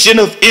nation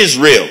of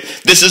Israel.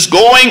 This is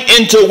going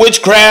into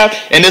witchcraft,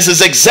 and this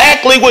is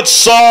exactly what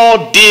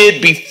Saul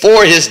did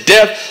before his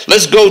death.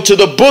 Let's go to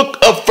the book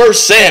of 1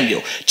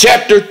 Samuel,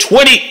 chapter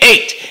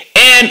 28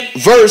 and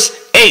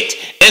verse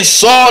 8. And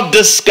Saul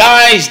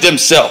disguised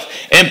himself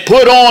and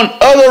put on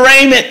other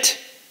raiment.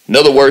 In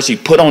other words, he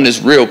put on his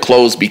real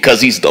clothes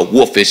because he's the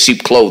wolf in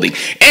sheep clothing.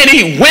 And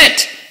he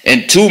went,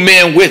 and 2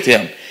 men with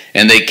him.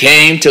 And they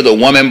came to the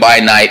woman by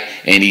night,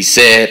 and he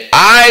said,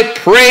 I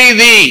pray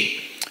thee,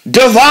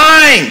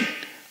 divine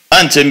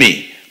unto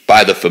me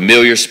by the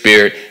familiar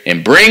spirit,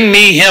 and bring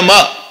me him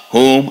up,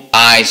 whom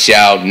I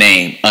shall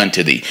name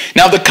unto thee.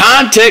 Now the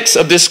context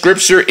of this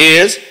scripture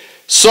is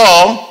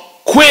Saul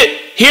quit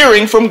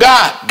hearing from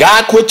God.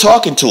 God quit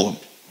talking to him.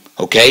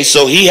 Okay,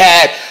 so he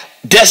had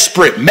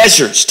desperate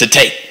measures to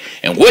take.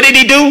 And what did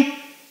he do?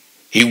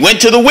 He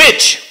went to the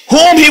witch,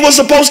 whom he was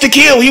supposed to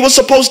kill. He was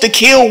supposed to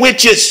kill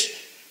witches.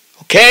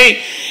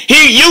 Okay?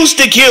 He used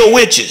to kill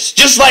witches,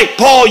 just like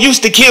Paul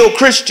used to kill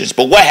Christians.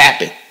 But what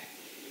happened?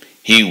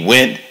 He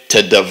went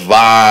to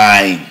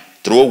divine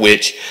through a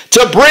witch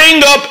to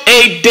bring up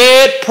a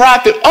dead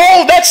prophet.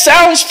 Oh, that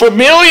sounds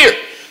familiar.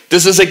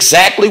 This is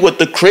exactly what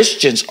the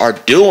Christians are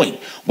doing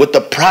with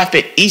the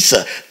prophet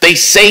Isa. They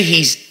say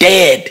he's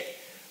dead,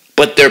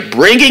 but they're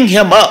bringing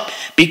him up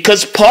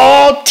because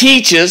Paul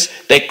teaches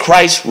that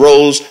Christ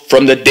rose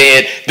from the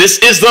dead. This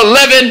is the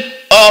leaven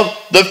of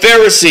the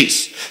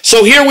Pharisees.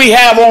 So here we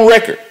have on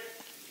record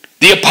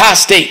the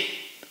apostate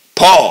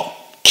Paul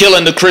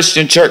killing the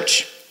Christian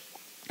church.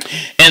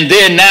 And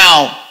then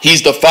now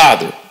he's the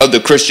father of the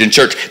Christian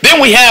church.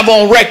 Then we have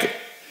on record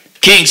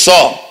King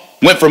Saul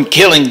went from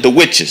killing the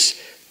witches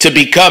to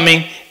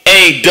becoming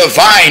a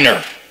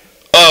diviner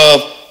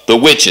of the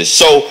witches.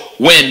 So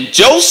when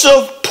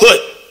Joseph put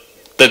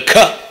the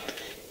cup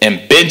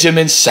in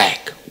Benjamin's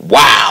sack,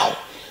 wow,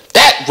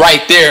 that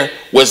right there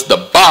was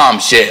the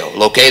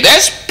bombshell, okay?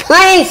 That's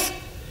proof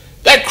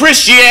that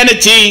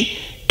Christianity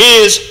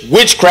is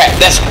witchcraft.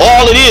 That's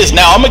all it is.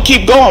 Now, I'm going to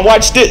keep going.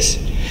 Watch this.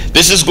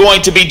 This is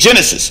going to be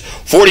Genesis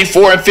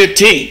 44 and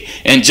 15.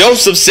 And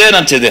Joseph said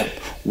unto them,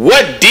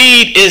 what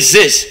deed is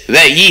this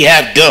that ye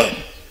have done?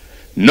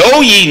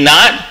 Know ye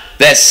not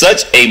that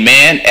such a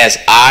man as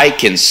I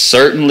can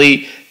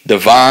certainly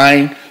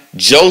divine?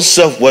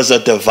 Joseph was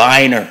a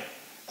diviner,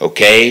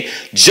 okay?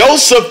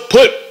 Joseph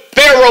put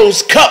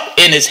Pharaoh's cup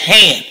in his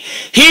hand.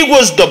 He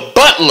was the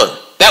butler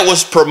that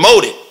was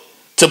promoted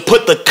to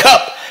put the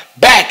cup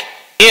back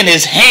in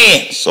his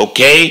hands,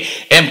 okay?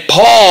 And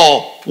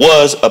Paul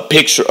was a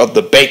picture of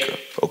the baker,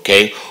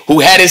 okay, who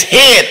had his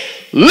head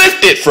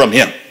lifted from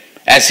him.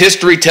 As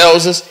history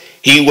tells us,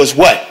 he was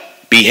what?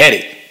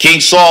 Beheaded.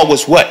 King Saul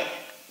was what?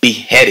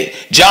 Beheaded.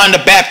 John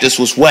the Baptist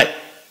was what?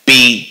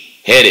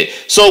 Beheaded.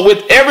 So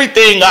with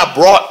everything I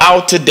brought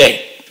out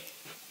today,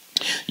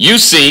 you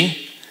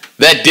see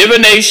that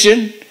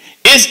divination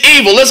is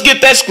evil. Let's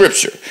get that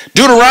scripture.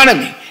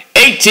 Deuteronomy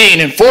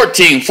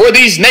 18:14. For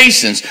these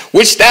nations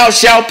which thou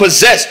shalt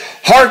possess,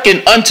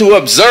 hearken unto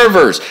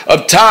observers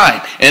of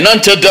time and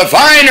unto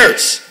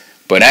diviners.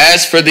 But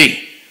as for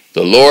thee,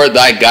 the Lord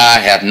thy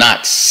God hath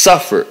not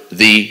suffered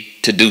thee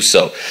to do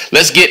so.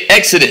 Let's get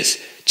Exodus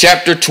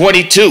chapter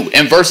 22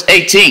 and verse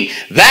 18.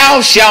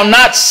 Thou shalt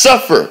not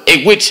suffer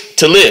a witch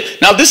to live.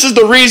 Now this is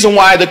the reason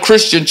why the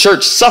Christian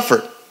church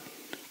suffered.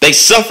 They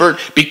suffered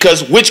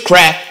because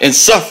witchcraft and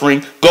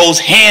suffering goes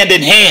hand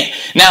in hand.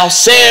 Now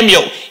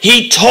Samuel,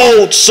 he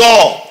told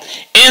Saul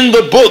in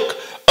the book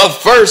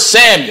of 1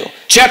 Samuel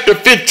chapter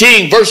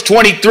 15 verse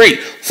 23,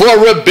 for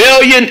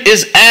rebellion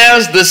is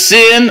as the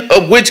sin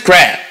of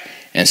witchcraft,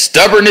 and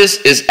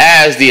stubbornness is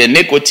as the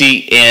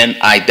iniquity in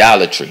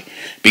idolatry.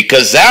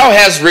 Because thou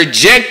hast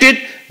rejected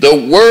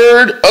the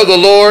word of the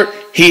Lord,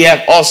 he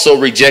hath also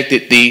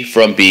rejected thee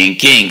from being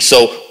king.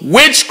 So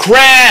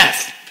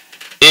witchcraft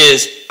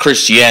is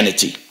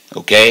Christianity,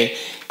 okay?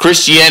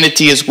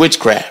 Christianity is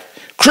witchcraft.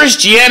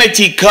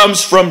 Christianity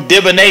comes from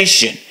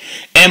divination.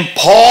 And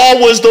Paul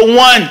was the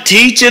one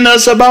teaching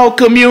us about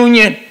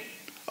communion.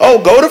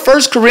 Oh, go to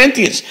 1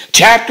 Corinthians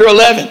chapter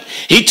 11.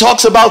 He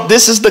talks about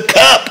this is the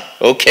cup,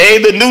 okay?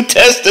 The New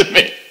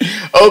Testament,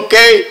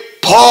 okay?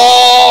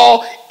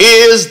 Paul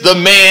is the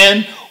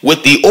man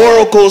with the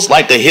oracles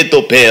like the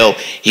Ahithophel.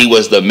 He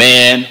was the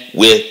man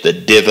with the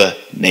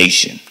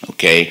divination,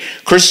 okay?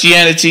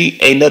 Christianity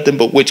ain't nothing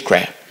but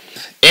witchcraft.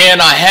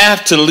 And I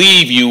have to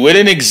leave you with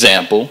an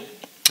example.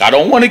 I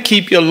don't want to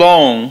keep you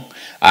long.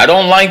 I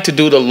don't like to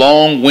do the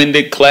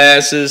long-winded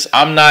classes.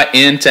 I'm not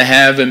into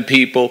having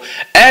people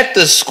at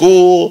the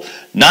school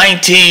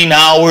 19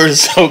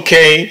 hours,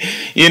 okay?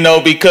 You know,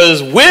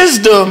 because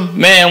wisdom,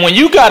 man, when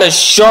you got a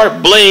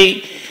sharp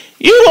blade,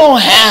 you don't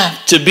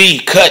have to be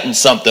cutting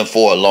something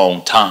for a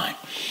long time.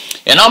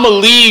 And I'm going to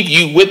leave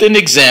you with an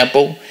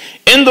example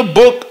in the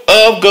book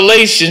of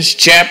Galatians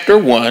chapter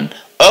 1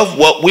 of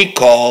what we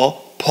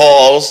call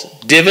Paul's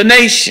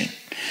divination.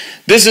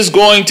 This is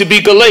going to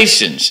be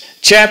Galatians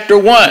chapter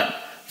 1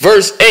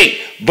 verse 8.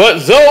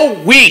 But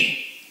though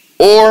we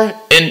or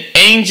an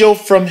angel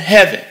from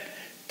heaven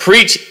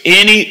preach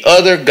any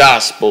other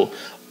gospel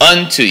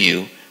unto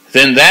you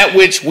than that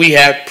which we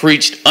have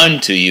preached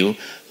unto you,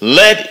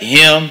 let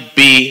him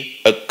be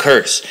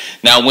accursed.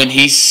 Now, when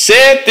he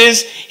said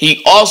this,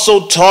 he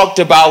also talked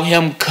about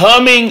him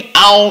coming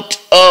out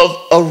of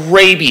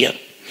Arabia.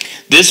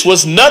 This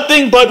was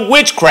nothing but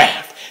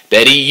witchcraft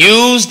that he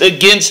used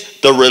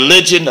against the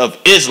religion of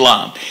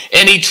Islam.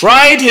 And he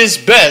tried his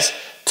best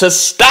to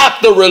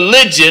stop the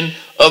religion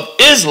of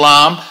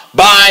Islam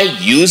by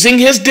using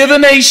his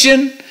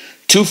divination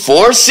to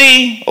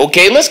foresee.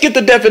 Okay, let's get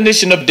the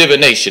definition of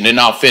divination and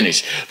I'll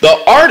finish.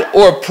 The art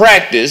or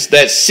practice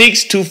that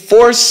seeks to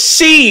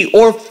foresee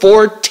or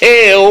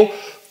foretell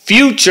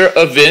future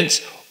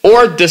events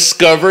or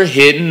discover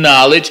hidden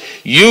knowledge,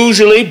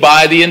 usually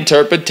by the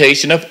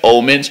interpretation of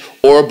omens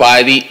or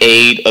by the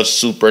aid of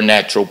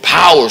supernatural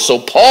power. So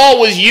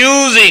Paul was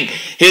using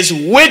his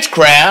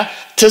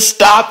witchcraft to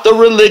stop the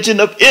religion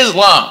of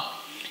Islam.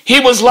 He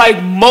was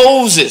like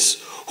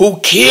Moses, who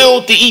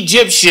killed the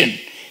Egyptian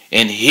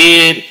and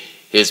hid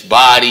his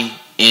body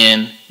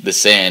in the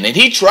sand. And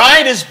he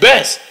tried his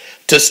best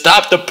to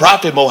stop the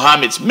Prophet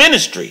Muhammad's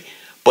ministry,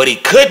 but he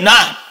could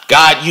not.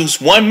 God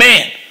used one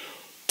man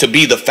to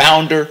be the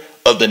founder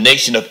of the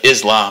Nation of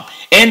Islam.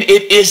 And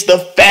it is the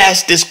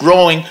fastest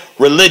growing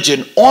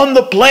religion on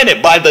the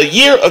planet. By the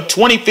year of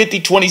 2050,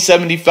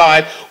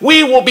 2075,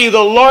 we will be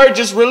the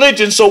largest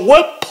religion. So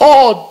what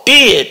Paul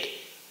did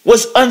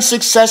was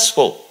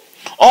unsuccessful.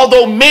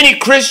 Although many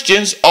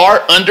Christians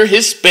are under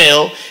his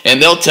spell,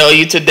 and they'll tell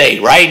you today,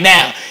 right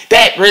now,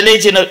 that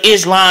religion of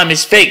Islam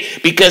is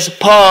fake because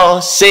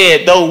Paul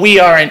said, though we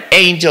are an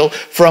angel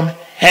from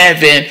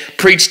heaven,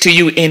 preach to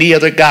you any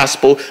other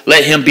gospel,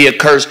 let him be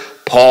accursed.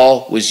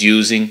 Paul was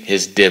using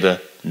his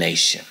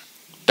divination.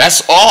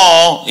 That's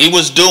all he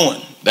was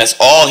doing. That's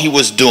all he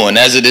was doing.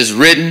 As it is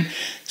written,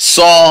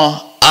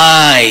 Saul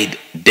eyed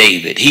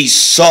David. He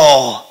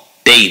saw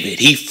David.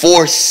 He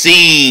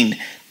foreseen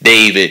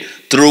David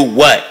through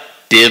what?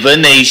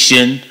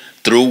 Divination,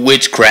 through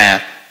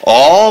witchcraft,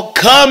 all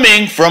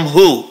coming from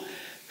who?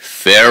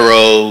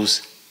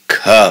 Pharaoh's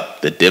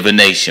cup, the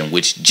divination,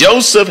 which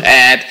Joseph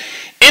had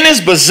in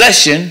his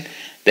possession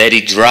that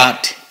he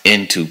dropped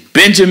into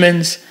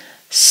Benjamin's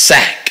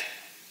sack.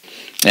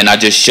 And I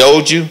just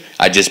showed you,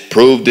 I just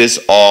proved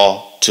this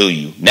all to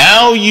you.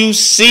 Now you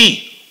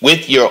see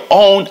with your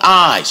own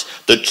eyes,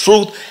 the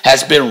truth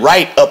has been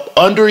right up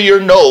under your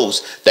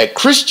nose that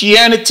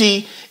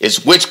Christianity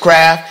is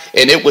witchcraft,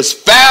 and it was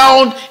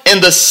found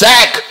in the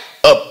sack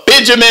of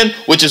Benjamin,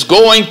 which is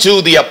going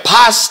to the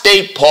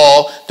apostate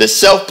Paul, the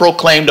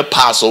self-proclaimed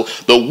apostle,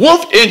 the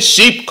wolf in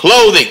sheep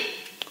clothing,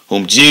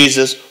 whom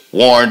Jesus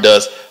warned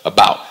us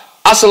about.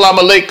 Assalamu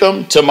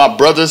alaikum to my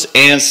brothers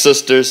and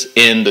sisters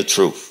in the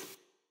truth.